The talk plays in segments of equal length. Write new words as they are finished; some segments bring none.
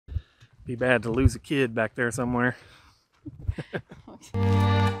Be bad to lose a kid back there somewhere.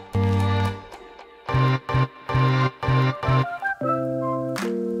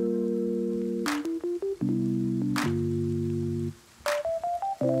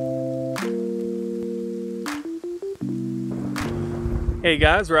 Hey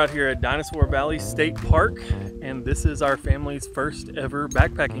guys, we're out here at Dinosaur Valley State Park, and this is our family's first ever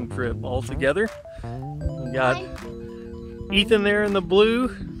backpacking trip all together. We got Ethan there in the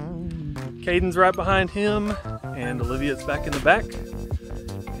blue, Caden's right behind him, and Olivia's back in the back.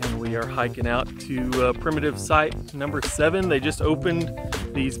 And we are hiking out to primitive site number 7. They just opened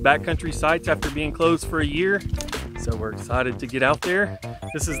these backcountry sites after being closed for a year, so we're excited to get out there.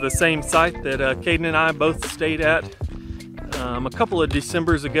 This is the same site that Caden and I both stayed at a couple of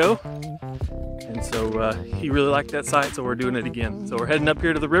Decembers ago, and so he really liked that site, so we're doing it again. So we're heading up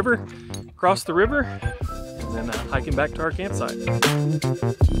here to the river, across the river, and then hiking back to our campsite.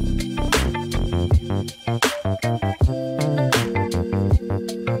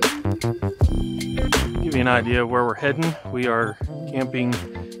 Give you an idea of where we're heading. We are camping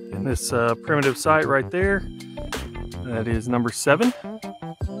in this primitive site right there. That is number 7.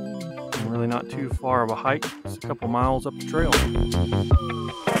 Really not too far of a hike, just a couple miles up the trail.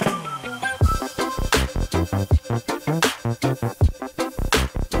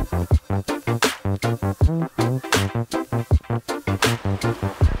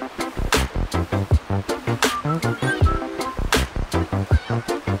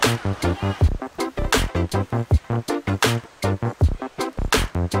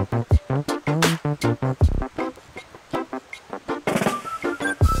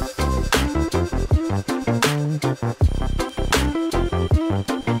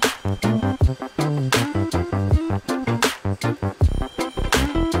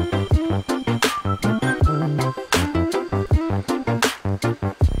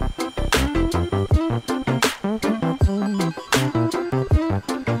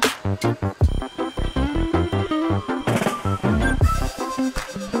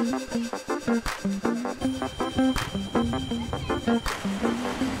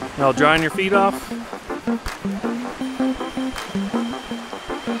 Y'all drying your feet off?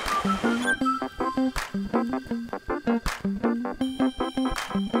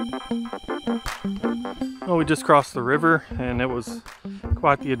 Well, we just crossed the river and it was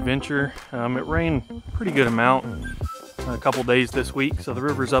quite the adventure. It rained a pretty good amount a couple days this week, so the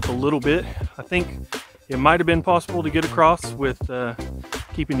river's up a little bit. I think it might have been possible to get across with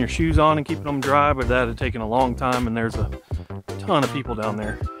keeping your shoes on and keeping them dry, but that had taken a long time, and there's a ton of people down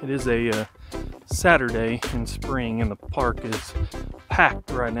there. It is a Saturday in spring and the park is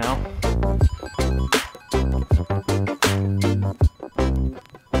packed right now.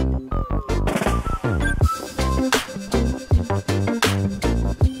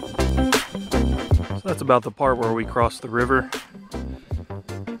 So that's about the part where we cross the river.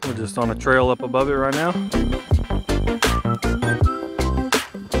 We're just on a trail up above it right now.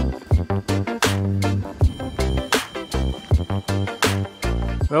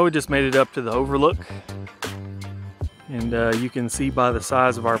 Well, we just made it up to the overlook, and you can see by the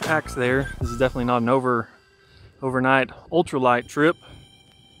size of our packs there, this is definitely not an overnight ultralight trip.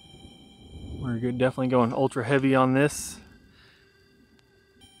 We're definitely going ultra heavy on this.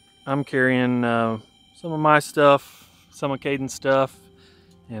 I'm carrying some of my stuff, some of Caden's stuff,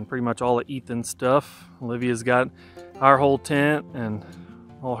 and pretty much all of Ethan's stuff. Olivia's got our whole tent and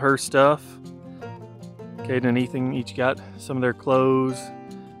all her stuff. Caden and Ethan each got some of their clothes,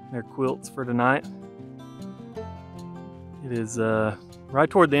 their quilts for tonight. It is right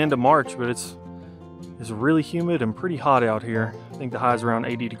toward the end of March, but it's really humid and pretty hot out here. I think the high is around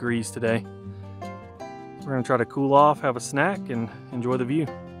 80 degrees today. We're gonna try to cool off, have a snack, and enjoy the view.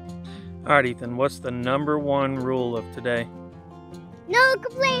 All right, Ethan, what's the #1 rule of today? No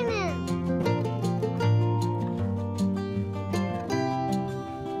complaining!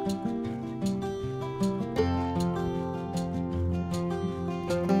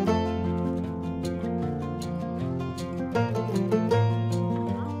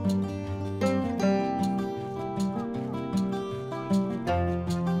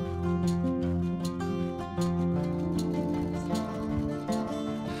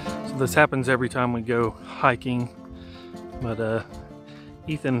 This happens every time we go hiking, but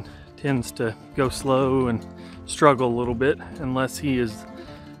Ethan tends to go slow and struggle a little bit unless he is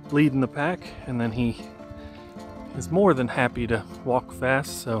leading the pack, and then he is more than happy to walk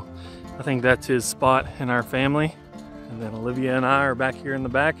fast. So I think that's his spot in our family. And then Olivia and I are back here in the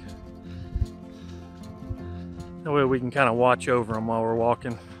back. That way we can kind of watch over him while we're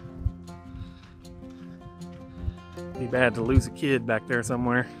walking. Be bad to lose a kid back there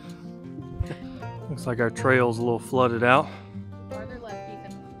somewhere. Looks like our trail's a little flooded out. Farther left,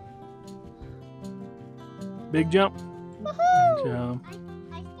 Ethan. Big jump. Woohoo! Good job.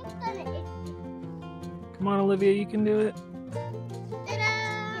 I still done it. Come on, Olivia, you can do it. Ta-da!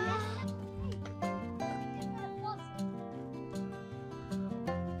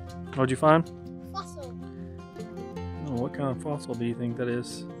 What'd you find? Fossil. Oh, what kind of fossil do you think that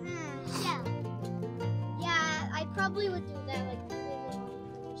is? Shell. Yeah, I probably would do that like the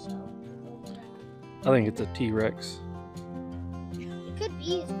shell. I think it's a T-Rex. It could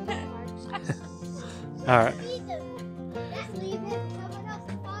be his marks. All right. Let's leave it. Someone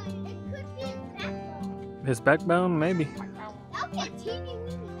else will find it. It could be his backbone. His backbone, maybe. Okay, teeny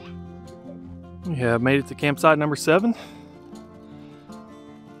weeny back. Yeah, made it to campsite number 7.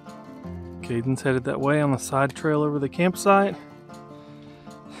 Caden's headed that way on the side trail over the campsite.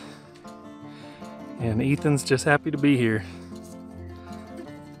 And Ethan's just happy to be here.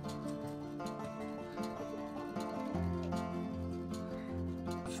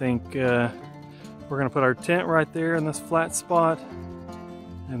 I think we're gonna put our tent right there in this flat spot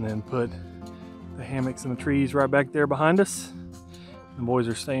and then put the hammocks and the trees right back there behind us. The boys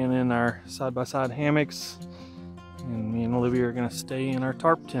are staying in our side-by-side hammocks, and me and Olivia are gonna stay in our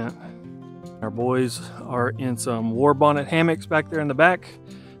tarp tent. Our boys are in some war bonnet hammocks back there in the back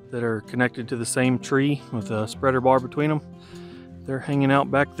that are connected to the same tree with a spreader bar between them. They're hanging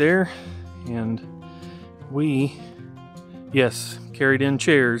out back there, and we, yes, carried in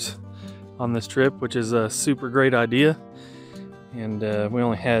chairs on this trip, which is a super great idea. And we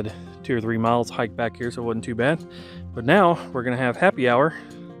only had 2 or 3 miles hike back here, so it wasn't too bad. But now we're gonna have happy hour,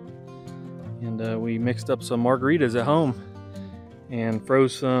 and we mixed up some margaritas at home and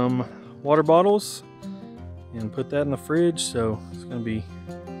froze some water bottles and put that in the fridge, so it's gonna be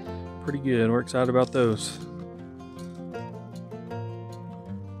pretty good. We're excited about those.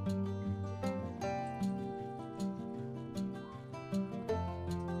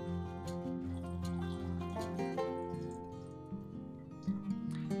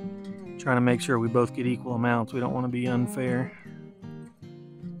 Trying to make sure we both get equal amounts. We don't want to be unfair.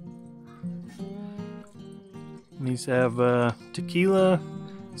 These have tequila,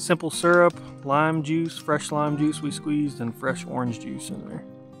 simple syrup, lime juice, fresh lime juice we squeezed, and fresh orange juice in there.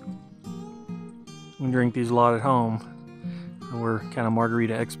 We drink these a lot at home, and we're kind of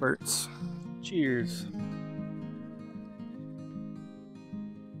margarita experts. Cheers.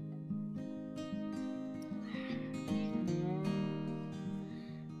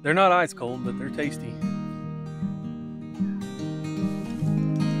 They're not ice cold, but they're tasty.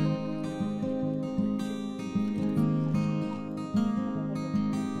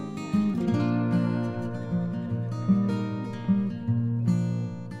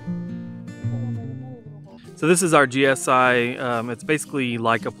 So this is our GSI. It's basically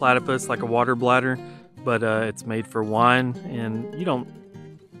like a platypus, like a water bladder, but it's made for wine, and you don't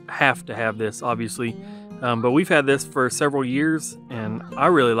have to have this, obviously. But we've had this for several years, and I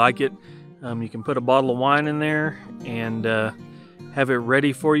really like it. You can put a bottle of wine in there and have it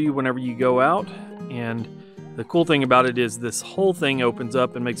ready for you whenever you go out. And the cool thing about it is this whole thing opens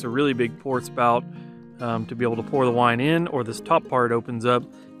up and makes a really big pour spout to be able to pour the wine in, or this top part opens up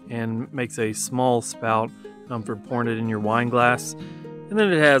and makes a small spout for pouring it in your wine glass. And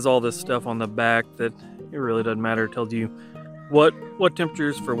then it has all this stuff on the back that it really doesn't matter. It tells you what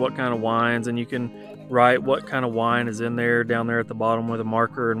temperatures for what kind of wines, and you can write what kind of wine is in there down there at the bottom with a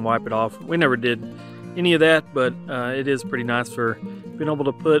marker and wipe it off. We never did any of that, but it is pretty nice for being able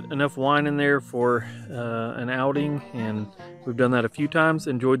to put enough wine in there for an outing, and we've done that a few times.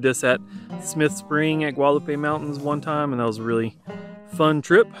 Enjoyed this at Smith Spring at Guadalupe Mountains one time, and that was a really fun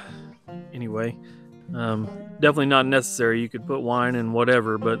trip. Anyway, definitely not necessary. You could put wine in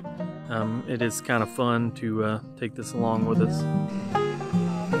whatever, but it is kind of fun to take this along with us.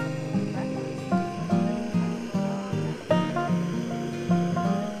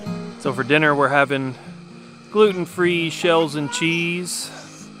 So for dinner we're having gluten-free shells and cheese,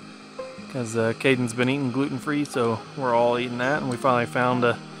 because Caden's been eating gluten-free, so we're all eating that, and we finally found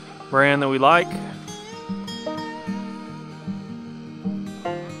a brand that we like.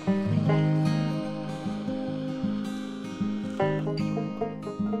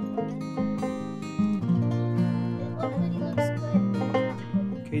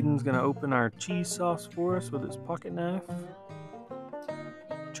 Caden's gonna open our cheese sauce for us with his pocket knife.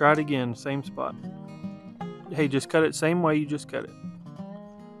 Try it again, same spot. Hey, just cut it same way you just cut it.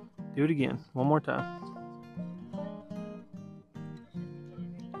 Do it again, one more time.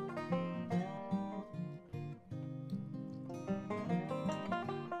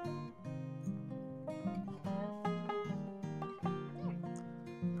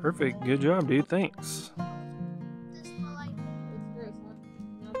 Perfect. Good job, dude. Thanks. This is my life. It's gross, huh?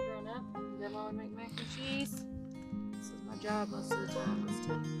 Now I'm grown up. Grandma would make mac and cheese. This is my job most of the time. Is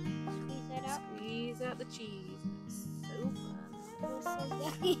to Squeeze that out. squeeze out the cheese. It's so fun.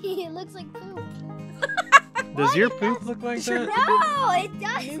 It looks like poop. Does your poop look like that? No, it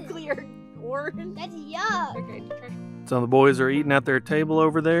doesn't. Nuclear organ. That's yuck. Okay, trash. So the boys are eating at their table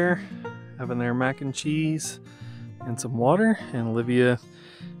over there, having their mac and cheese and some water. And Olivia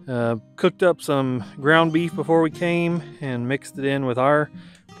cooked up some ground beef before we came and mixed it in with our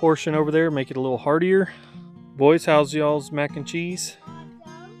portion over there, make it a little heartier. Boys, how's y'all's mac and cheese?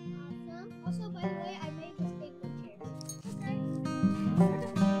 Awesome. Also, by the way, I made this paper chair.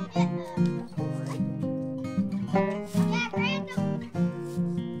 Yeah, random.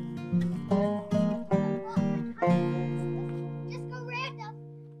 Just go random.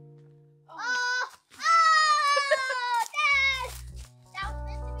 Oh, that was meant to be the that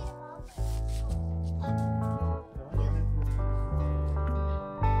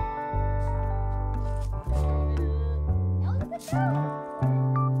was a good throw.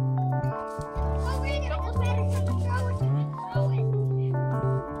 Go random. It doesn't matter if you throw it, you can throw it.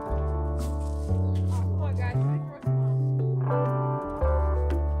 Come on, guys. Let me throw some on.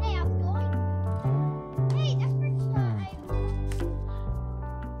 Hey, I was going. Hey, that's pretty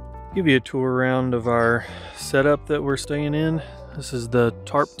Give you a tour around of our setup that we're staying in. This is the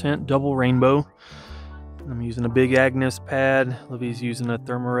tarp tent double rainbow. I'm using a big Agnes pad. Livy's using a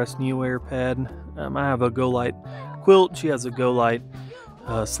Thermarest Neoair pad. I have a Go Light quilt. She has a Go Light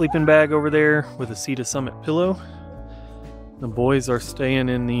sleeping bag over there with a Cedar Summit pillow. The boys are staying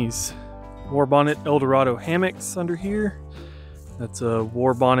in these Warbonnet Eldorado hammocks under here. That's a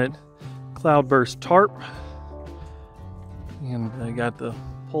Warbonnet Cloudburst tarp. And I got the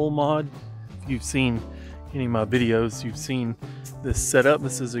pole mod. If you've seen any of my videos, you've seen this setup.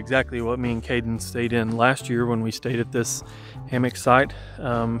 This is exactly what me and Caden stayed in last year when we stayed at this hammock site.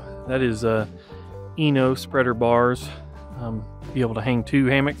 That is Eno spreader bars. Be able to hang 2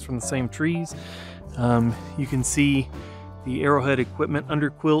 hammocks from the same trees. You can see the Arrowhead equipment under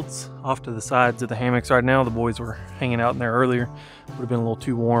quilts off to the sides of the hammocks right now. The boys were hanging out in there earlier. Would have been a little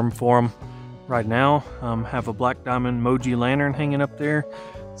too warm for them right now. Have a Black Diamond Moji lantern hanging up there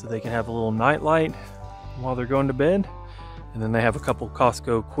so they can have a little night light while they're going to bed. And then they have a couple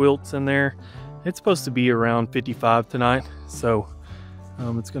Costco quilts in there. It's supposed to be around 55 tonight, so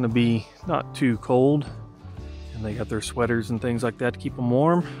it's going to be not too cold. And they got their sweaters and things like that to keep them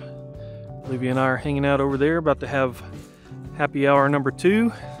warm. Olivia and I are hanging out over there, about to have happy hour number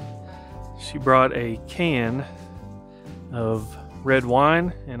 2. She brought a can of red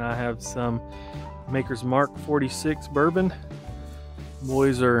wine, and I have some Maker's Mark 46 bourbon.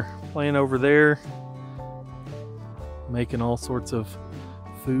 Boys are playing over there, making all sorts of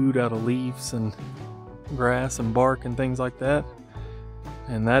food out of leaves and grass and bark and things like that.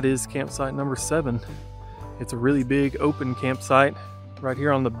 And that is campsite number 7. It's a really big open campsite right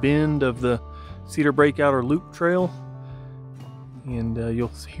here on the bend of the Cedar Breakout or Loop Trail. And you'll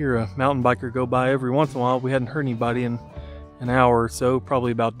hear a mountain biker go by every once in a while. We hadn't heard anybody in an hour or so,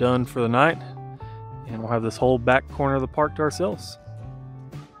 probably about done for the night. And we'll have this whole back corner of the park to ourselves.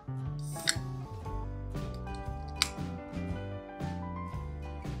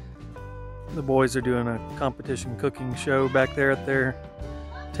 The boys are doing a competition cooking show back there at their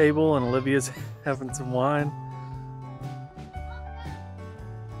table, and Olivia's having some wine.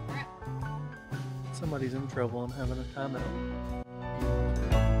 Somebody's in trouble and having a timeout.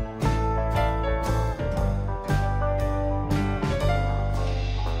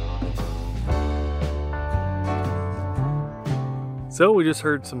 So we just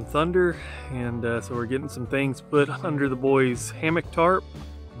heard some thunder, and so we're getting some things put under the boys' hammock tarp.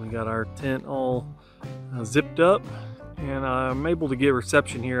 We got our tent all zipped up, and I'm able to get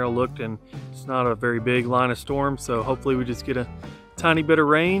reception here. I looked, and it's not a very big line of storm, so hopefully we just get a tiny bit of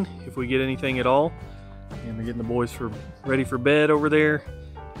rain, if we get anything at all. And we're getting the boys ready for bed over there,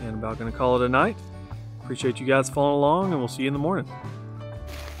 and about going to call it a night. Appreciate you guys following along, and we'll see you in the morning.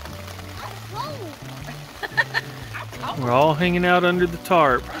 We're all hanging out under the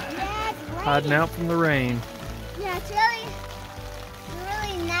tarp, hiding out from the rain. Yeah, it's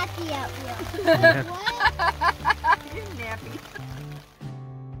really nappy out here. What? You're nappy.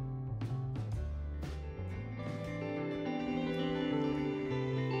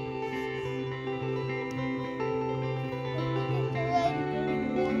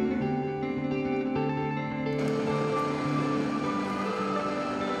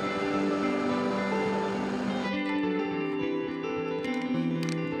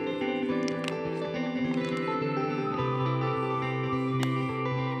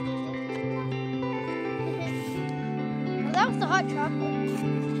 hot chocolate.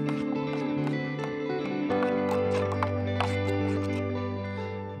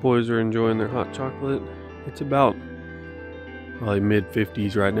 Boys are enjoying their hot chocolate. It's about probably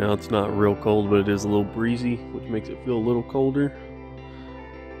mid-50s right now. It's not real cold, but it is a little breezy, which makes it feel a little colder.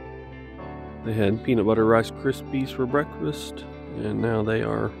 They had peanut butter Rice Krispies for breakfast, and now they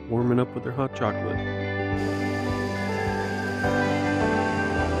are warming up with their hot chocolate.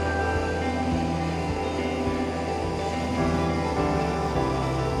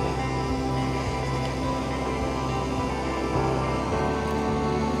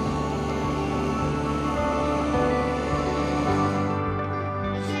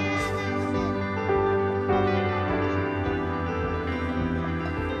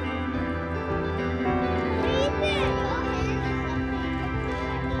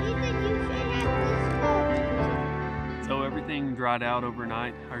 Everything dried out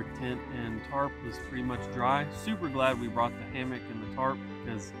overnight. Our tent and tarp was pretty much dry. Super glad we brought the hammock and the tarp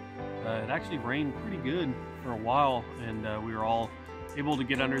because it actually rained pretty good for a while, and we were all able to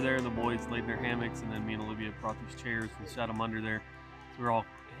get under there. The boys laid in their hammocks, and then me and Olivia brought these chairs and sat them under there. So we were all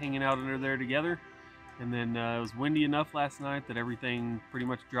hanging out under there together. And then it was windy enough last night that everything pretty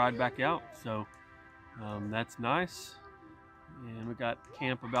much dried back out. So that's nice. And we got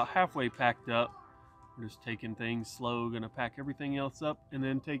camp about halfway packed up. We're just taking things slow, gonna pack everything else up and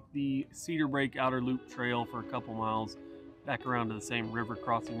then take the Cedar Break Outer Loop Trail for a couple miles back around to the same river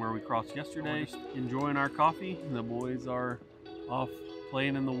crossing where we crossed yesterday. Just enjoying our coffee, and the boys are off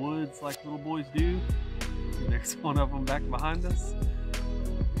playing in the woods like little boys do. There's one of them back behind us.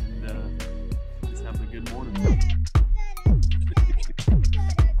 And just having a good morning.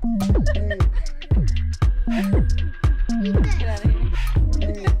 Get out of here.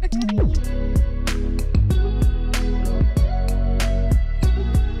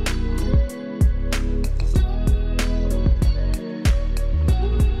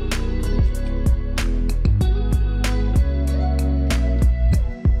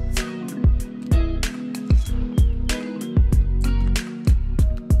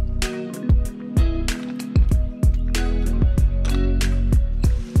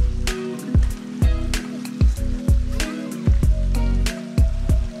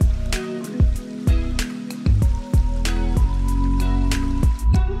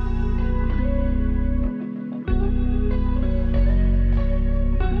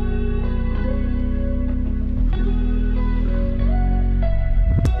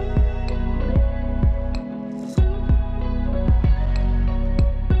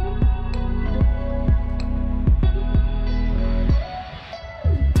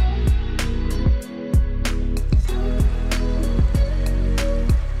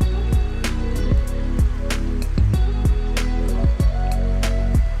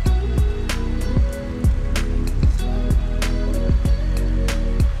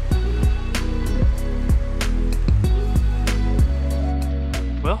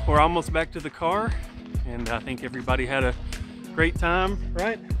 Well, we're almost back to the car, and I think everybody had a great time,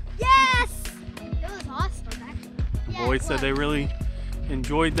 right? Yes! It was awesome, actually. The boys said they really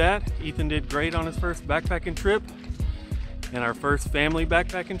enjoyed that. Ethan did great on his first backpacking trip, and our first family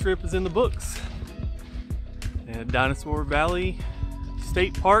backpacking trip is in the books at Dinosaur Valley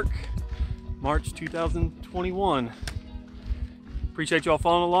State Park, March 2021. Appreciate y'all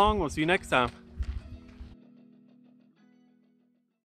following along. We'll see you next time.